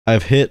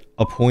I've hit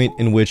a point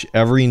in which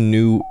every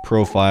new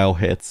profile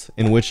hits,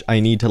 in which I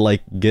need to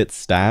like get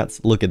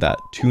stats. Look at that,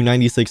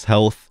 296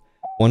 health,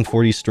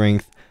 140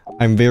 strength.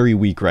 I'm very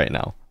weak right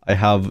now. I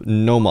have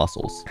no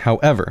muscles.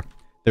 However,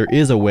 there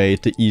is a way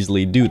to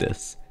easily do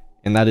this,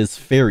 and that is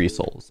fairy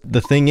souls.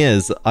 The thing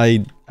is,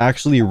 I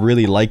actually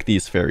really like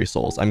these fairy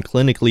souls. I'm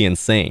clinically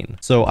insane.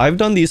 So I've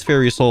done these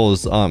fairy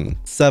souls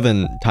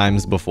 7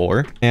 times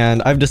before,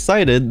 and I've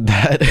decided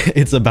that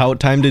it's about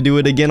time to do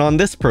it again on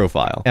this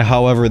profile.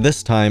 However,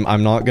 this time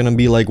I'm not gonna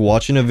be like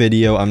watching a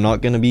video. I'm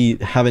not gonna be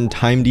having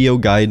TimeDio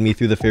guide me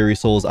through the fairy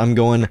souls. I'm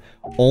going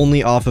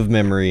only off of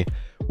memory,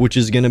 which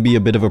is gonna be a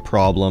bit of a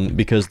problem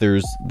because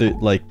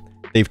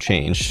they've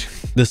changed.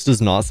 This does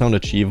not sound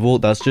achievable.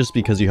 That's just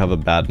because you have a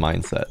bad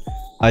mindset.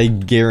 I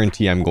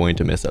guarantee I'm going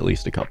to miss at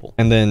least a couple.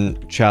 And then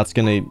chat's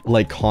gonna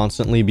like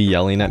constantly be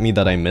yelling at me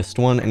that I missed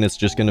one, and it's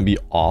just gonna be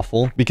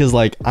awful because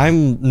like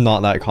I'm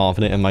not that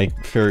confident in my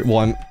fairy.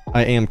 Well,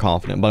 I am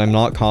confident, but I'm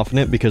not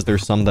confident because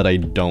there's some that I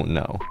don't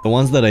know. The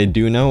ones that I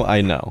do know, I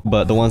know,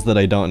 but the ones that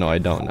I don't know, I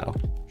don't know.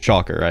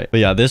 Shocker, right?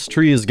 But yeah, this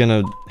tree is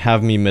gonna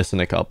have me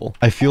missing a couple.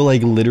 I feel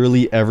like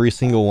literally every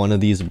single one of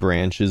these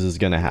branches is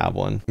gonna have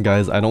one.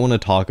 Guys, I don't want to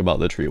talk about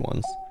the tree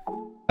ones.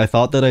 I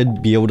thought that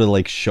I'd be able to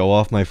like show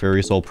off my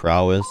fairy soul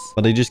prowess,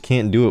 but I just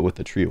can't do it with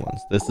the tree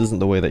ones. This isn't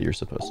the way that you're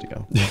supposed to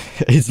go.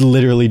 It's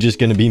literally just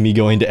gonna be me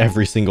going to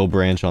every single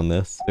branch on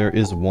this. There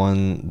is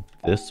one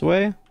this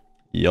way.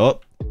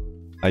 Yup.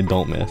 I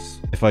don't miss.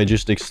 If I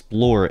just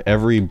explore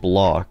every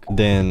block,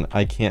 then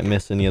I can't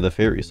miss any of the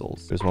fairy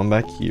souls. There's one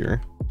back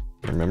here.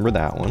 Remember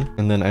that one.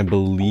 And then I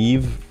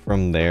believe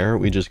from there,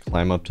 we just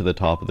climb up to the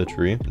top of the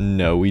tree.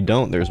 No, we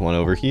don't. There's one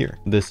over here.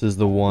 This is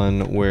the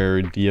one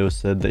where Dio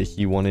said that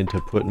he wanted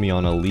to put me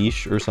on a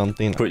leash or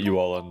something. Put you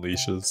all on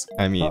leashes.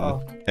 I mean,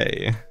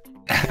 hey.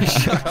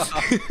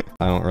 I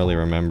don't really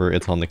remember.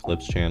 It's on the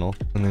Clips channel.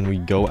 And then we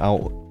go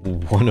out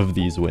one of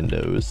these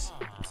windows.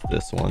 It's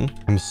this one.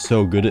 I'm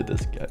so good at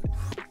this guy.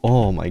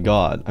 Oh my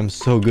god. I'm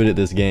so good at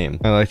this game.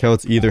 I like how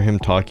it's either him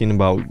talking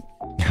about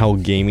how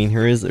gaming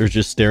here is or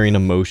just staring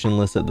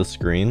emotionless at the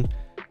screen.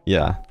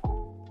 Yeah,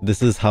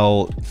 this is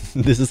how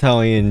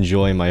I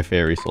enjoy my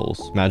fairy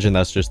souls. Imagine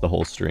that's just the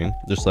whole stream,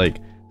 just like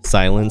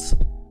silence.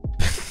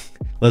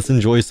 Let's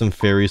enjoy some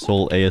fairy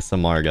soul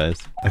ASMR, guys.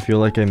 I feel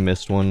like I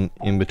missed one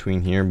in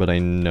between here, but I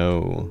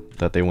know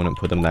that they wouldn't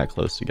put them that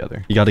close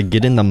together. You got to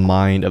get in the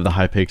mind of the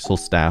Hypixel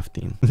staff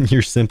team.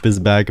 Your simp is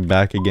back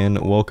again.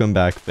 Welcome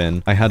back,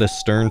 Finn. I had a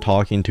stern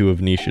talking to of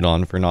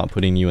Nishidon for not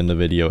putting you in the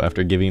video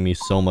after giving me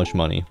so much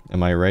money.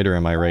 Am I right or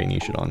am I right,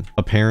 Nishidon?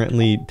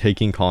 Apparently,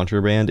 taking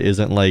contraband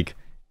isn't like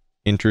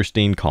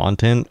interesting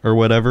content or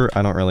whatever.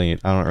 I don't really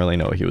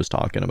know what he was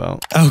talking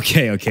about.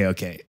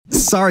 Okay.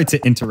 Sorry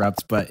to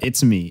interrupt, but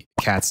it's me,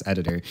 Cat's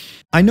editor.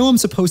 I know I'm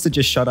supposed to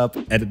just shut up,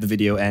 edit the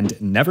video, and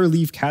never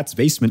leave Cat's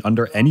basement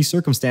under any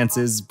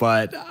circumstances,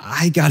 but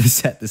I gotta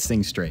set this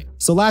thing straight.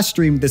 So last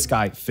stream, this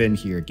guy, Finn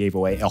here, gave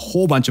away a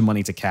whole bunch of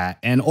money to Cat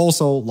and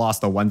also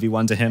lost a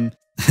 1v1 to him.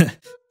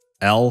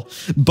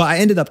 But I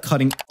ended up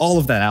cutting all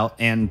of that out,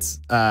 and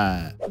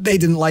they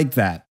didn't like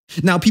that.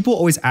 Now, people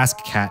always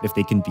ask Cat if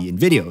they can be in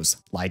videos,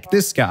 like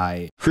this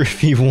guy.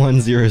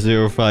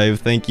 Griffy1005,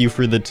 thank you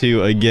for the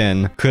 2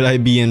 again. Could I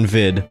be in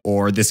vid?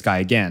 Or this guy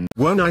again.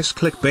 Well, nice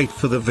clickbait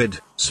for the vid.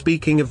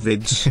 Speaking of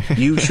vids,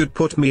 you should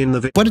put me in the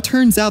vid. But it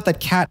turns out that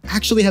Cat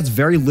actually has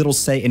very little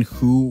say in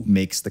who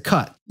makes the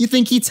cut. You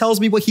think he tells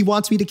me what he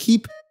wants me to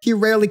keep? He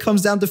rarely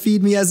comes down to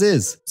feed me as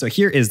is. So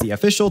here is the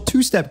official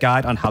 2-step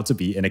guide on how to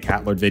be in a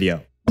Catlord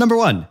video. Number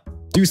 1,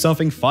 do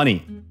something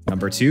funny.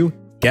 Number 2,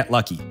 get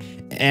lucky.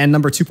 And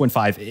number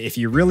 2.5, if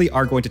you really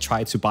are going to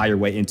try to buy your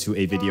way into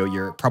a video,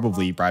 you're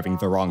probably bribing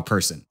the wrong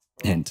person.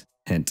 Hint,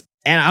 hint.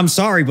 And I'm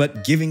sorry,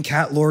 but giving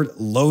Catlord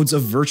loads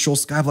of virtual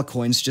Skyblock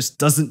coins just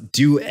doesn't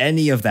do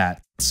any of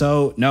that.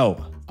 So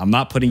no, I'm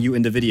not putting you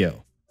in the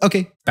video.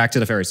 Okay, back to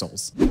the fairy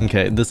souls.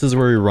 Okay, this is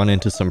where we run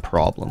into some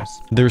problems.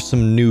 There's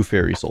some new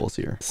fairy souls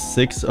here.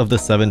 6 of the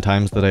 7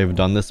 times that I've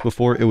done this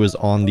before, it was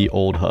on the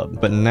old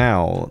hub. But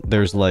now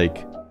there's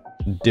like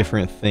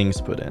different things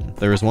put in.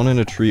 There was one in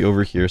a tree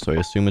over here, so I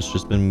assume it's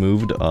just been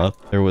moved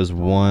up. There was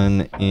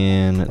one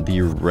in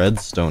the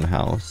redstone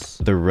house.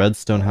 The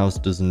redstone house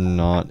does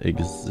not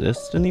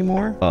exist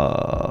anymore.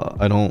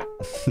 I don't...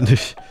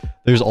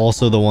 There's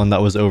also the one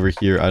that was over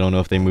here. I don't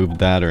know if they moved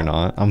that or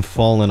not. I'm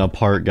falling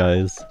apart,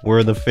 guys. Where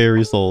are the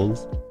fairy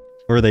souls?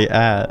 Where are they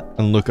at?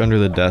 And look under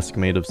the desk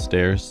made of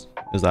stairs.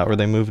 Is that where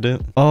they moved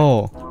it?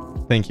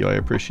 Oh, thank you. I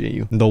appreciate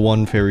you. The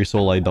one fairy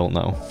soul I don't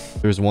know.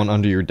 There's one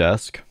under your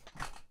desk.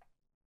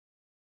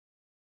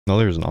 No,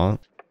 there's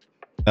not.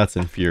 That's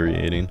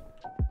infuriating.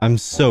 I'm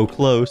so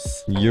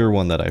close. You're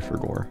one that I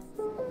forgot.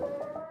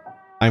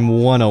 I'm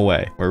 1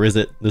 away. Where is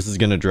it? This is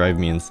gonna drive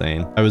me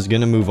insane. I was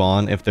gonna move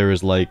on if there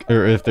was like,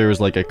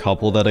 a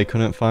couple that I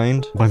couldn't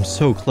find. But I'm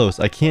so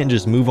close. I can't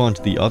just move on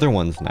to the other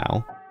ones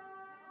now.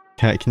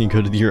 Cat, can you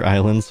go to your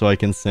island so I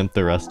can simp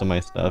the rest of my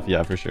stuff?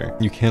 Yeah, for sure.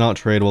 You cannot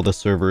trade while the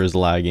server is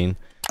lagging.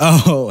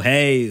 Oh,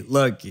 hey,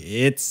 look,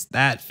 it's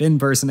that Finn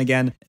person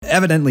again.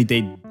 Evidently,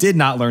 they did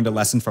not learn a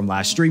lesson from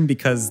last stream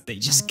because they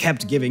just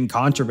kept giving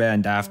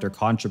contraband after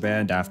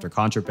contraband after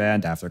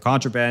contraband after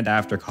contraband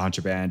after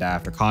contraband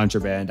after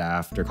contraband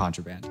after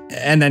contraband,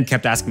 and then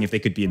kept asking if they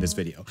could be in this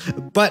video.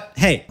 But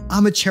hey,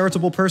 I'm a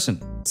charitable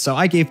person, so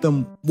I gave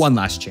them one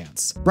last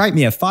chance. Write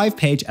me a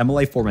 5-page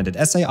MLA formatted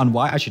essay on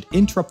why I should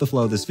interrupt the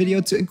flow of this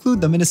video to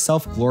include them in a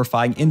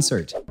self-glorifying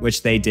insert,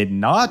 which they did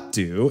not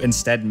do,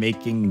 instead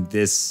making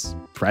this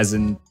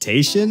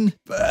presentation.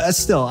 But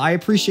still, I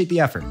appreciate the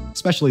effort,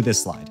 especially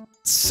this slide.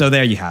 So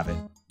there you have it.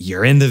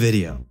 You're in the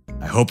video.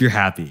 I hope you're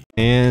happy.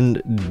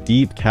 And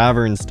deep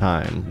caverns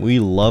time. We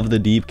love the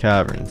deep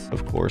caverns.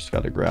 Of course,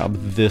 gotta grab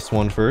this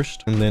one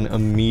first and then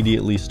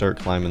immediately start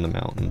climbing the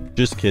mountain.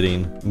 Just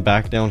kidding.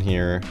 Back down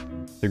here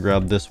to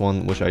grab this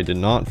one, which I did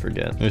not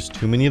forget. There's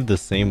too many of the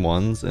same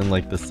ones and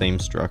like the same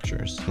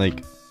structures.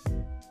 Like,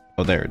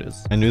 oh, there it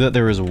is. I knew that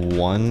there was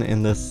one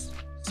in this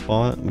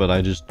spot, but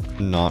I just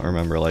do not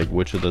remember like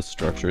which of the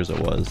structures it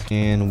was.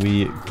 And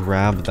we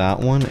grab that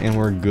one and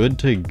we're good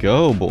to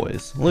go,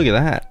 boys. Look at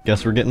that.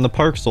 Guess we're getting the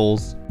park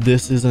souls.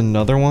 This is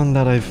another one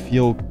that I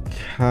feel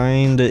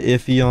kind of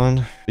iffy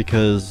on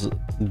because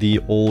the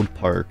old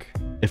park,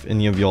 if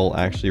any of y'all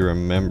actually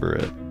remember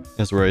it,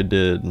 is where I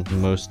did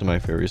most of my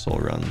fairy soul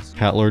runs.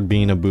 Catlord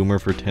being a boomer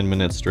for 10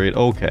 minutes straight.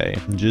 Okay,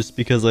 just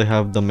because I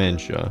have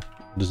dementia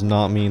does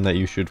not mean that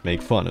you should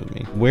make fun of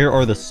me. Where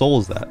are the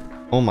souls at?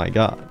 Oh my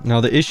god. Now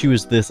the issue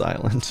is this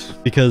island,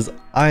 because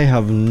I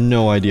have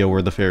no idea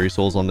where the fairy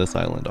souls on this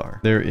island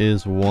are. There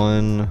is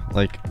one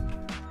like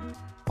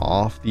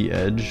off the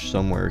edge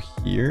somewhere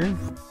here.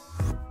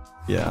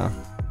 Yeah.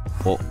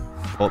 Oh,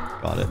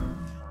 got it.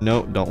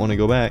 No, don't want to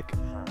go back.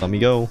 Let me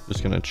go.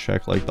 Just gonna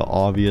check like the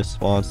obvious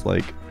spots,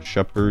 like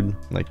Shepherd,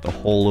 like the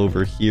hole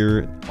over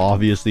here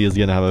obviously is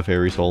gonna have a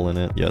fairy soul in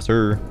it. Yes,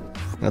 sir.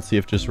 Let's see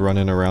if just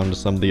running around to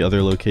some of the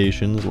other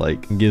locations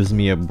like gives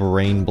me a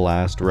brain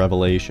blast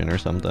revelation or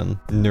something.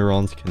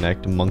 Neurons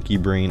connect, monkey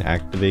brain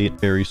activate,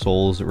 fairy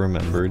souls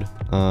remembered.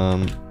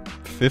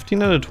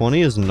 15 out of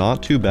 20 is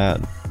not too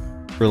bad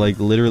for like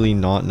literally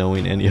not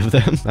knowing any of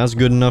them. That's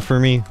good enough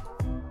for me.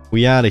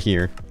 We out of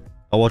here.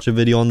 I'll watch a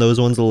video on those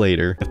ones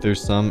later. If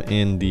there's some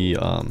in the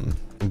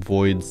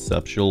void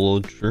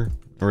sepulchre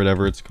or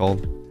whatever it's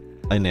called.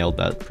 I nailed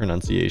that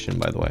pronunciation,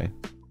 by the way.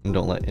 And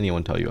don't let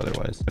anyone tell you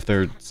otherwise. If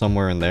they're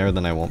somewhere in there,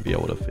 then I won't be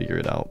able to figure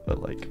it out.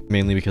 But like,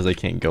 mainly because I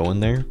can't go in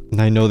there. And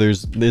I know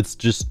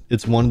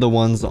it's one of the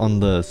ones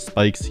on the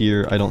spikes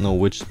here. I don't know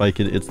which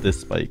spike it's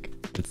this spike.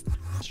 It's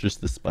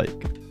just this spike.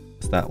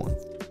 It's that one.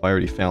 I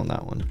already found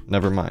that one.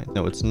 Never mind.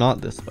 No, it's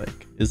not this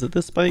spike. Is it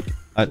this spike?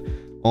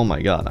 Oh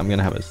my god, I'm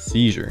gonna have a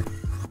seizure.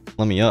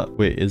 Let me up.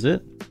 Wait, is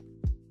it?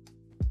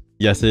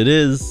 Yes, it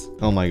is.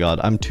 Oh my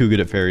god, I'm too good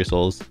at fairy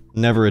souls.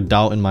 Never a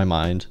doubt in my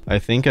mind. I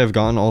think I've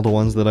gotten all the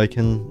ones that I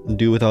can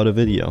do without a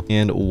video.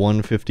 And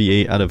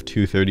 158 out of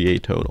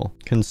 238 total.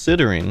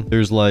 Considering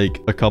there's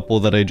like a couple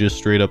that I just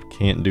straight up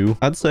can't do,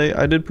 I'd say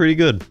I did pretty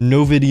good.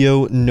 No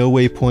video, no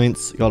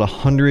waypoints, got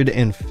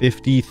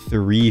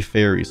 153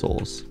 fairy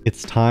souls.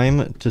 It's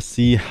time to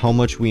see how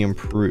much we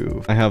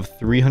improve. I have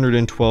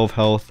 312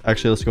 health.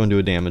 Actually, let's go and do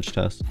a damage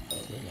test.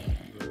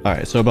 All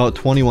right, so about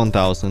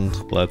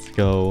 21,000. Let's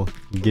go.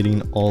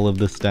 Getting all of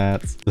the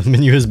stats. The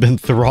menu has been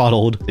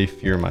throttled. They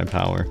fear my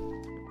power.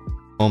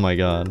 Oh my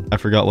god. I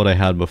forgot what I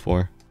had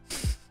before.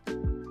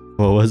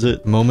 What was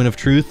it? Moment of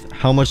truth.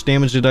 How much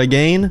damage did I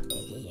gain?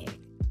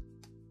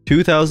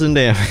 2,000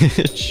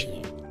 damage.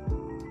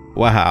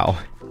 Wow.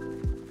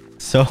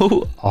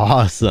 So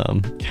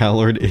awesome.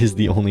 Catlord is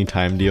the only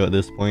time Dio at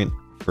this point.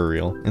 For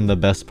real. And the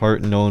best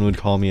part, no one would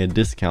call me a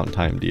discount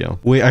time Dio.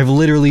 Wait, I've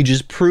literally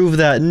just proved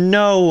that.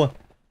 No!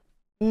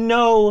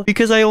 No,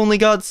 because I only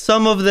got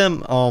some of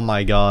them. Oh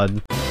my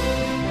god.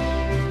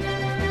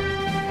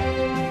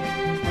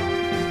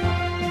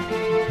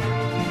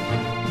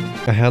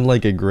 I had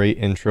like a great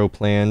intro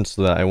planned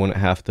so that I wouldn't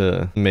have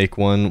to make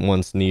one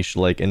once Niche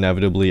like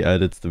inevitably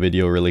edits the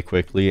video really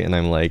quickly, and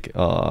I'm like,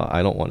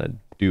 I don't want to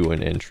do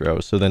an intro,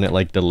 so then it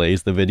like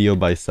delays the video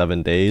by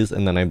 7 days,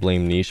 and then I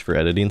blame Niche for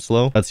editing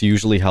slow. That's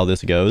usually how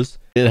this goes.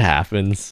 It happens.